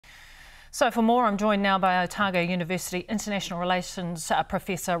So for more, I'm joined now by Otago University International Relations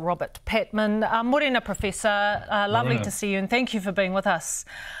Professor Robert Patman. Morena, Professor. Lovely to see you, and thank you for being with us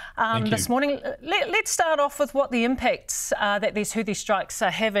this morning. Let's start off with what the impacts that these Houthi strikes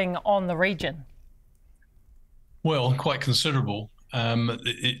are having on the region. Well, quite considerable.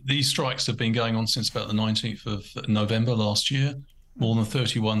 These strikes have been going on since about the 19th of November last year, more than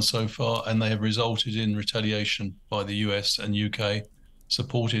 31 so far, and they have resulted in retaliation by the US and UK,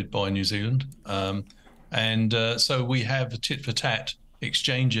 supported by New Zealand. So we have tit-for-tat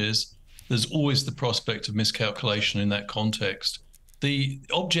exchanges. There's always the prospect of miscalculation in that context. The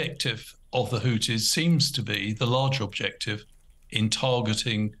objective of the Houthis seems to be, the large objective, in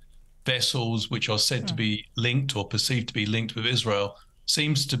targeting vessels which are said to be linked or perceived to be linked with Israel,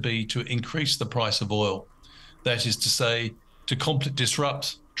 seems to be to increase the price of oil. That is to say, to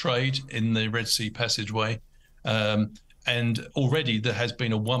disrupt trade in the Red Sea passageway. And already there has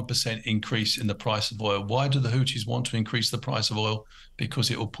been a 1% increase in the price of oil. Why do the Houthis want to increase the price of oil? Because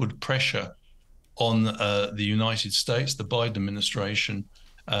it will put pressure on the United States, the Biden administration,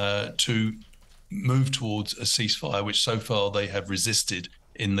 to move towards a ceasefire, which so far they have resisted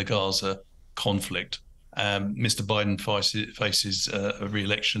in the Gaza conflict. Mr. Biden faces a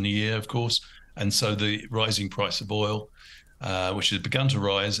re-election year, of course, and so the rising price of oil, which has begun to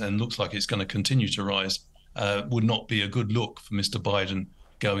rise and looks like it's going to continue to rise, would not be a good look for Mr. Biden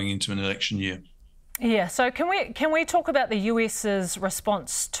going into an election year. Yeah, so can we talk about the US's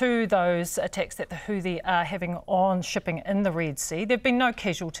response to those attacks that the Houthi are having on shipping in the Red Sea? There have been no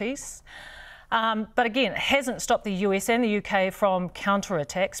casualties. But again, it hasn't stopped the US and the UK from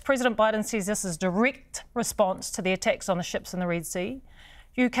counterattacks. President Biden says this is direct response to the attacks on the ships in the Red Sea.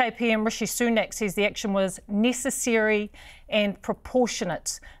 UK PM Rishi Sunak says the action was necessary and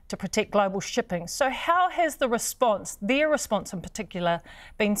proportionate to protect global shipping. So how has the response, their response in particular,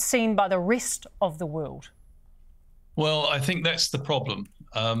 been seen by the rest of the world? Well, I think that's the problem,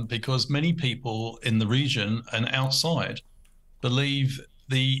 because many people in the region and outside believe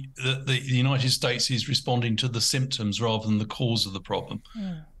the United States is responding to the symptoms rather than the cause of the problem.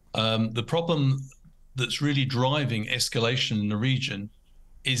 The problem that's really driving escalation in the region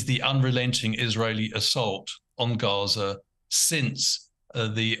is the unrelenting Israeli assault on Gaza since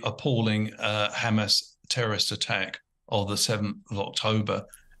the appalling Hamas terrorist attack of the 7th of October.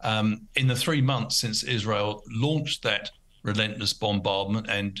 In the 3 months since Israel launched that relentless bombardment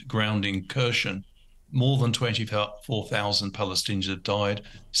and ground incursion, more than 24,000 Palestinians have died,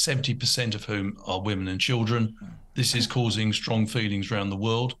 70% of whom are women and children. This is causing strong feelings around the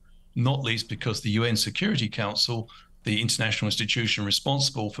world, not least because the UN Security Council, the international institution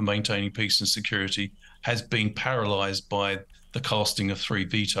responsible for maintaining peace and security, has been paralyzed by the casting of 3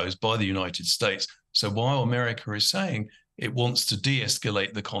 vetoes by the United States. So while America is saying it wants to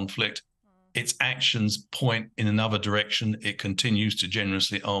de-escalate the conflict, its actions point in another direction. It continues to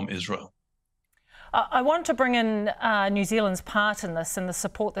generously arm Israel. I want to bring in New Zealand's part in this and the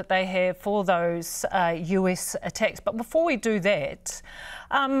support that they have for those US attacks. But before we do that,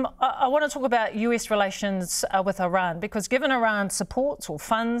 I want to talk about US relations with Iran, because given Iran supports or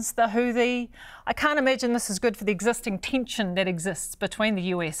funds the Houthi, I can't imagine this is good for the existing tension that exists between the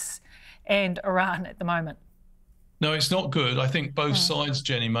US and Iran at the moment. No, it's not good. I think both sides,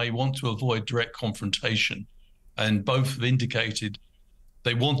 Jenny, may want to avoid direct confrontation, and both have indicated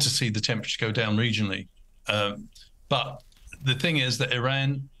they want to see the temperature go down regionally. But the thing is that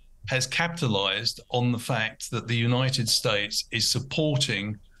Iran has capitalized on the fact that the United States is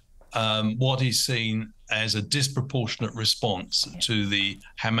supporting what is seen as a disproportionate response to the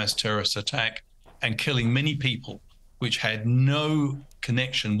Hamas terrorist attack and killing many people, which had no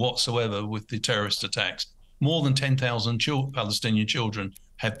connection whatsoever with the terrorist attacks. More than 10,000 Palestinian children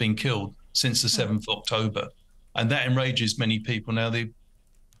have been killed since the 7th of October. And that enrages many people. Now,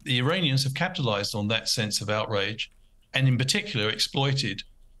 the Iranians have capitalized on that sense of outrage, and in particular exploited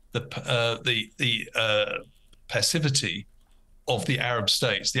the passivity of the Arab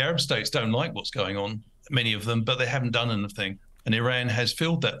states. The Arab states don't like what's going on, many of them, but they haven't done anything. And Iran has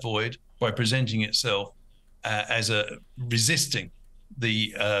filled that void by presenting itself as resisting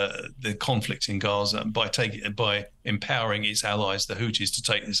the conflict in Gaza by empowering its allies, the Houthis, to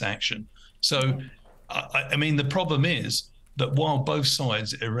take this action. So, I mean, the problem is that while both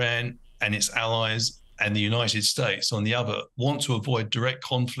sides, Iran and its allies and the United States on the other, want to avoid direct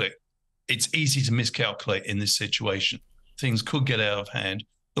conflict, it's easy to miscalculate in this situation. Things could get out of hand.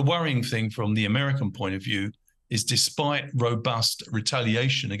 The worrying thing from the American point of view is, despite robust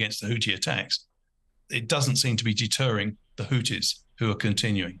retaliation against the Houthi attacks, it doesn't seem to be deterring the Houthis, who are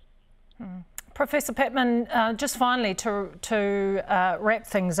continuing. Professor Patman, just finally to wrap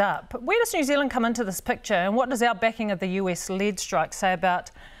things up, where does New Zealand come into this picture, and what does our backing of the US-led strike say about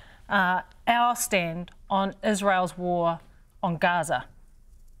our stand on Israel's war on Gaza?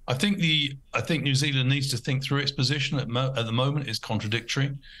 I think New Zealand needs to think through its position at the moment. It's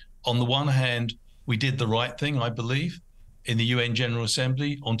contradictory. On the one hand, we did the right thing, I believe, in the UN General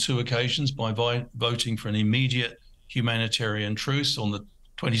Assembly on 2 occasions by voting for an immediate humanitarian truce on the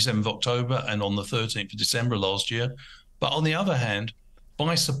 27th of October and on the 13th of December last year. But on the other hand,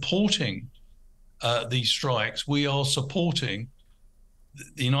 by supporting these strikes, we are supporting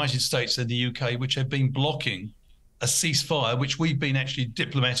the United States and the UK, which have been blocking a ceasefire, which we've been actually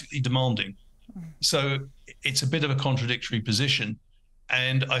diplomatically demanding. So it's a bit of a contradictory position.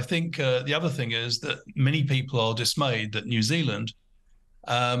 And I think the other thing is that many people are dismayed that New Zealand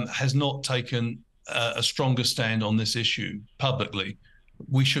has not taken a stronger stand on this issue publicly.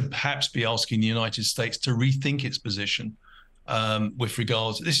 We should perhaps be asking the United States to rethink its position with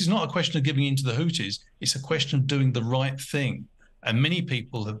regards. This is not a question of giving in to the Houthis. It's a question of doing the right thing. And many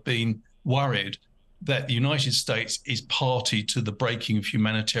people have been worried that the United States is party to the breaking of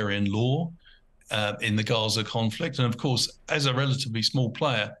humanitarian law in the Gaza conflict. And of course, as a relatively small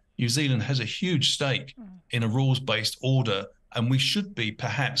player, New Zealand has a huge stake in a rules-based order, and we should be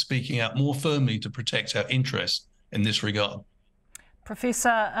perhaps speaking out more firmly to protect our interests in this regard.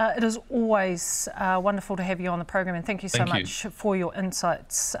 Professor, it is always wonderful to have you on the program, and thank you so much for your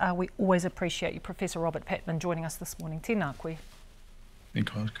insights. We always appreciate you. Professor Robert Patman joining us this morning. Tēnā koe.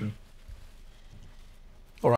 Thank you.